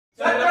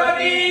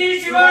छत्रपती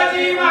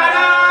शिवाजी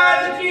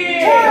महाराज की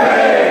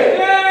जय।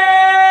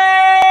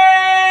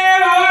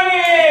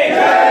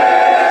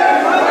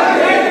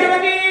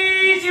 छत्रपती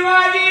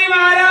शिवाजी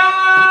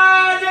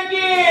महाराज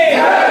की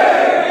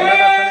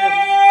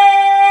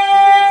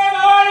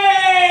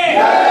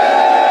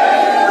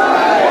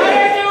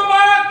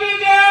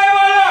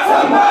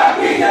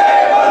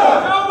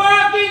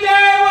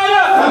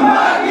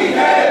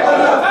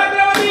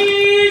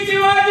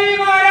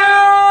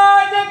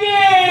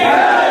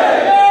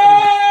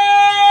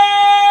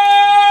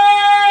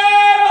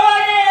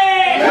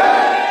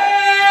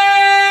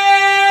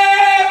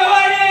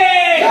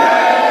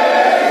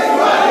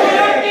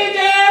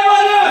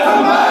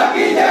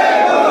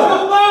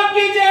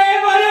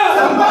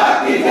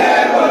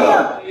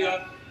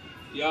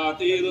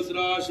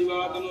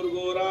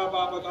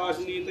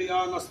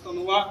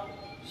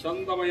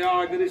शंतमया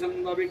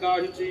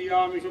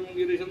गिरिशंदविकाशिचीयामिषं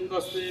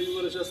गिरिशंदस्ते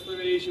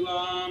विवर्षस्तवे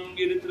शिवां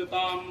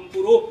गिरित्रतां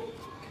कुरु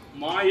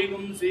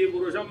मायिगुं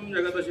श्रीपुरुषं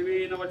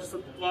जगदशिवेन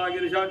वचसत्वा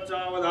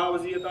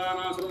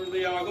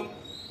गिरिशाच्चावधावसीयतानासृदयागं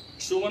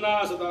क्षुमना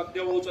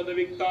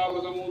सदाद्यवोचदविक्ता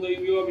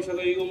प्रथमोदैव्यो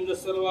विशदैगुं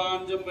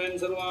जस्सर्वान्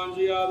जम्बैन् सर्वान्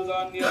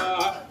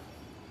जियादुदान्याः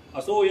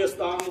असो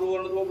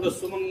यस्ताम्रोर्णतो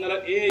ब्रह्ममङ्गल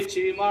ए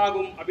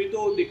क्षेमागुं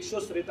अभितो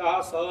दिक्षुश्रितः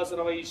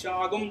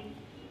सहस्रवैशागुं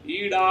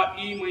ईडा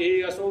ईमहे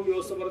असो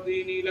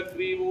व्योसवर्ती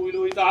नीलग्रीवो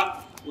विलोहिता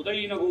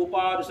उदयन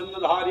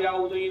गोपालसन्नधार्या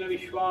उदयन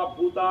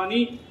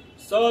विश्वाभूतानि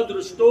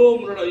सदृष्टो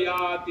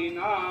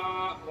मृडयातिना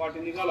वाटी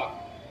निघाला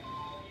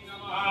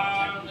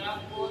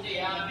ओम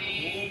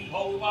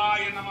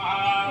भौमाय नमः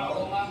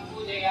ओम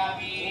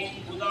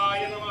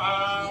बुधाय नमः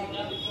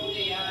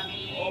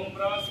ओम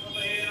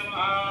बृहस्पतये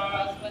नमः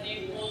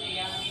ओम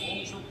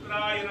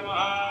शुक्राय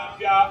नमः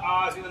व्या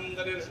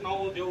आसिनन्दर्ष्णौ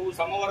द्यौ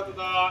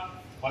समवर्तता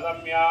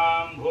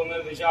पदम्यां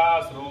भूमिर्दिशा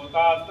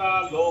स्रोतास्ता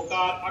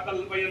लोकात्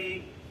अकल्पयन्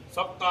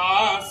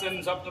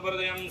सप्तास्यन्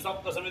सप्तवर्दयं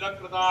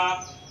सप्तसमिदकृता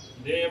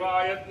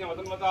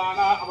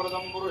देवायज्ञमतन्वताना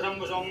अमृतं पुरुषं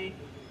वशं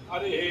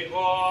हरिः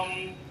ओं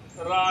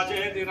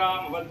राजेति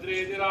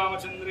रामभद्रेति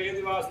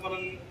रामचन्द्रेति वा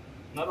स्मरन्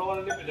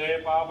नरोऽन्यपिदय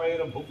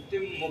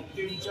पापैर्भुक्तिं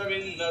मुक्तिं च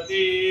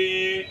विन्दति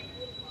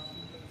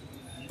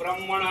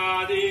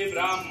ब्रह्मणादि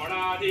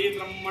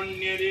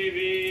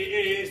ब्रह्मण्यदेवी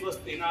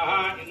स्वस्ति नः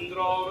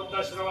इन्द्रो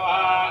वृद्धश्रवः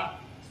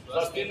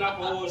स्वस्ति न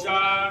पूषा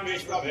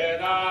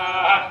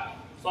विश्वभेदाः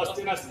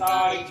स्वस्ति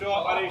नस्तारिक्षो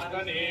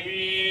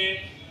अरिष्टनेमि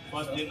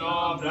स्वस्ति नो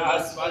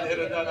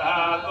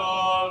बृहस्पतिर्दधातु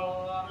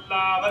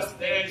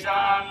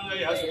लाभस्तेषां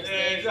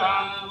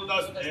जयस्तेषां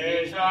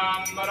बुधस्तेषां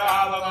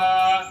वरावव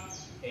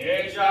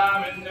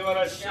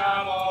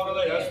येषामिन्द्रिवरश्यामो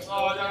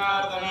हृदयस्थो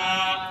जनार्दन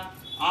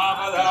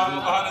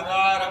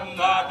आपदामपहनतारं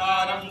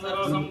दातारं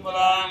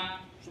सर्वसम्पदां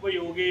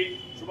शुभयोगी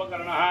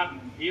शुभकर्णः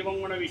एवं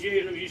गुण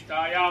विशेष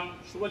विशिष्टायां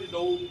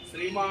शुभजितौ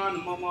श्रीमान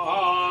मम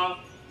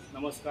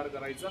नमस्कार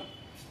करायचा।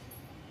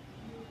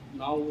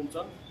 नाव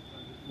तुमचं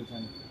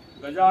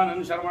गजानन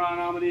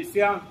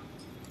शर्मणानामदेस्य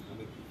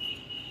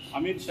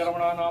अमित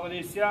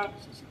शर्मणानामदेस्य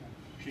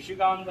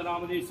शशिकांत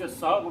नामदेस्य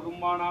सह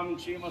कुटुंबानां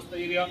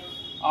क्षेमस्थैर्य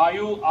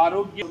आयु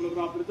आरोग्य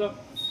प्राप्त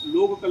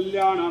लोक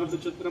कल्याणार्थ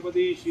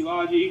छत्रपती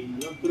शिवाजी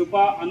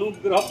कृपा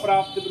अनुग्रह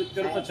प्राप्ति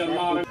वृत्त्यर्थ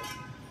चरणार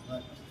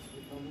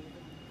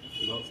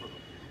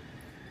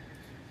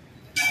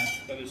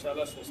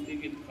विशाला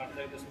स्वस्तिक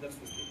काढता येत असेल तर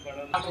स्वस्तिक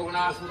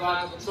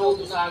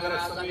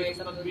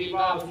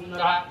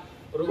काढा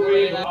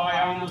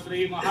ऋग्वेदायां श्री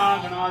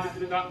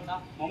महागणाधिकृत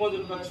मम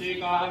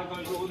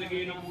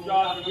दुर्दक्षेकाहरकशोदकेन पूजा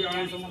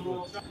द्रव्याणि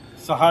समर्पयामि।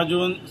 6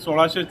 जून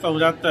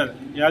 1674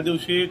 या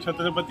दिवशी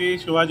छत्रपती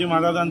शिवाजी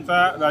महाराजांचा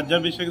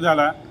राज्याभिषेक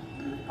झाला।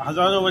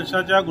 हजारो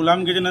वर्षाच्या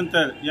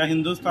गुलामगिरीनंतर या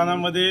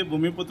हिंदुस्थानामध्ये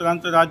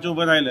भूमिपुत्रांचं राज्य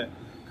उभं राहिलं।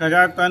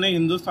 खऱ्या अर्थाने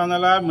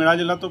हिंदुस्थानाला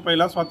मिळालेला तो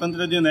पहिला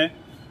स्वातंत्र्य दिन आहे।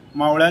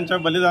 मावळ्यांच्या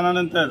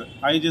बलिदानानंतर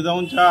आई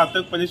जिजाऊंच्या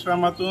अथक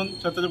परिश्रमातून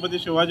छत्रपती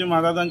शिवाजी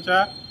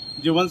महाराजांच्या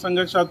जीवन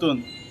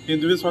संघर्षातून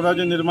हिंदवी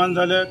स्वराज्य निर्माण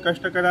झालं।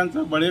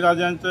 कष्टकऱ्यांचं,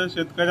 बळीराजांचं,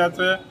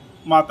 शेतकऱ्याचं,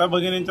 माता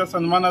भगिनींच्या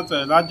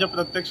सन्मानाचं राज्य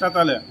प्रत्यक्षात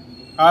आलं।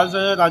 आज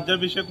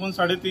राज्याभिषेक होऊन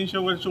 350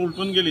 वर्ष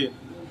उलटून गेली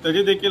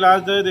तरी देखील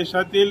आज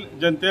देशातील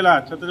जनतेला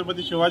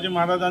छत्रपती शिवाजी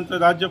महाराजांचं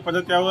राज्य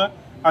परत यावं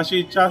अशी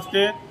इच्छा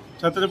असते।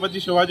 छत्रपती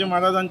शिवाजी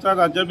महाराजांचा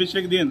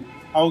राज्याभिषेक दिन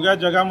अवघ्या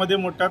जगामध्ये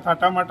मोठ्या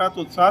थाटामाटात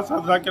उत्साहात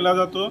साजरा केला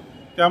जातो।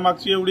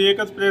 त्यामागची एवढी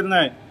एकच प्रेरणा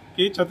आहे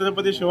की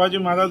छत्रपती शिवाजी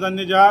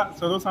महाराजांनी ज्या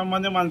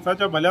सर्वसामान्य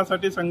माणसाच्या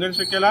भल्यासाठी संघर्ष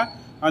केला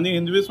आणि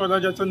हिंदवी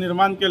स्वराज्याचं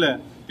निर्माण केलं,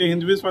 ते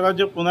हिंदवी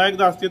स्वराज्य पुन्हा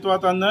एकदा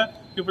अस्तित्वात आणणं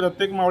ही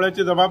प्रत्येक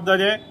मावळ्याची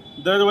जबाबदारी आहे।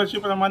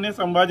 दरवर्षीप्रमाणे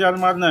संभाजी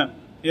आरमारनं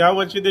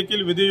यावर्षी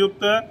देखील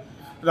विधियुक्त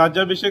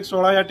राज्याभिषेक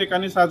सोहळा या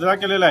ठिकाणी साजरा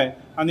केलेला आहे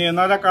आणि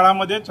येणाऱ्या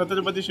काळामध्ये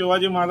छत्रपती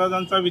शिवाजी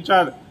महाराजांचा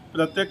विचार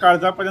प्रत्येक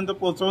काळजापर्यंत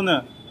पोहोचवणं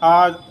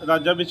हा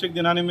राज्याभिषेक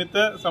दिनानिमित्त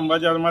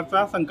संभाजी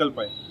आरमारचा संकल्प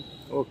आहे।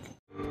 ओके।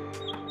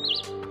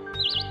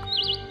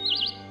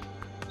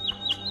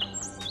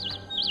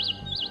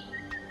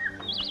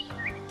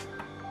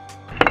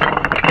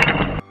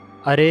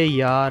 अरे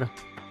यार,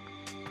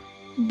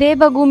 दे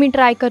बघू, मी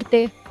ट्राय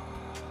करते।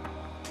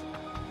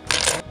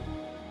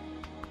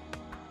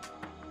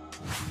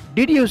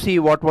 Did you see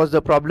what was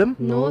the problem?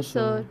 No,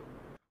 sir.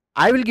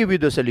 I will give you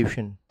the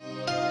solution.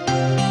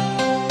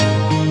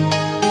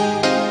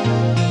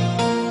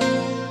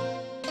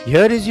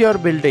 Here is your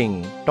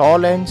building,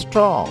 tall and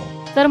strong.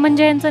 Sir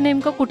म्हणजे यांचं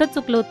नेमकं कुठं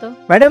चुकलं होतं?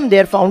 Madam,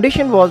 their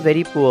foundation was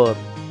very poor.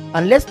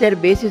 Unless their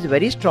base is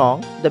very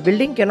strong, the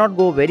building cannot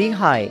go very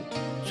high.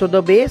 So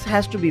the base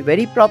has to be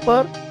very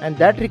proper, and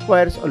that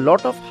requires a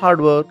lot of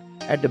hard work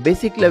at the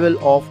basic level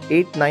of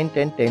 8, 9,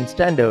 10, 10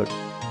 standard.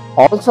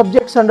 All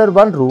subjects under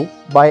one roof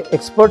by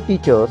expert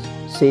teachers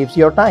saves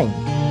your time.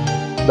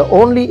 The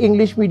only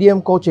English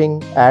medium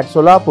coaching at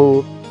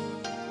Solapur,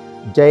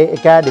 Jai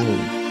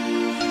Academy.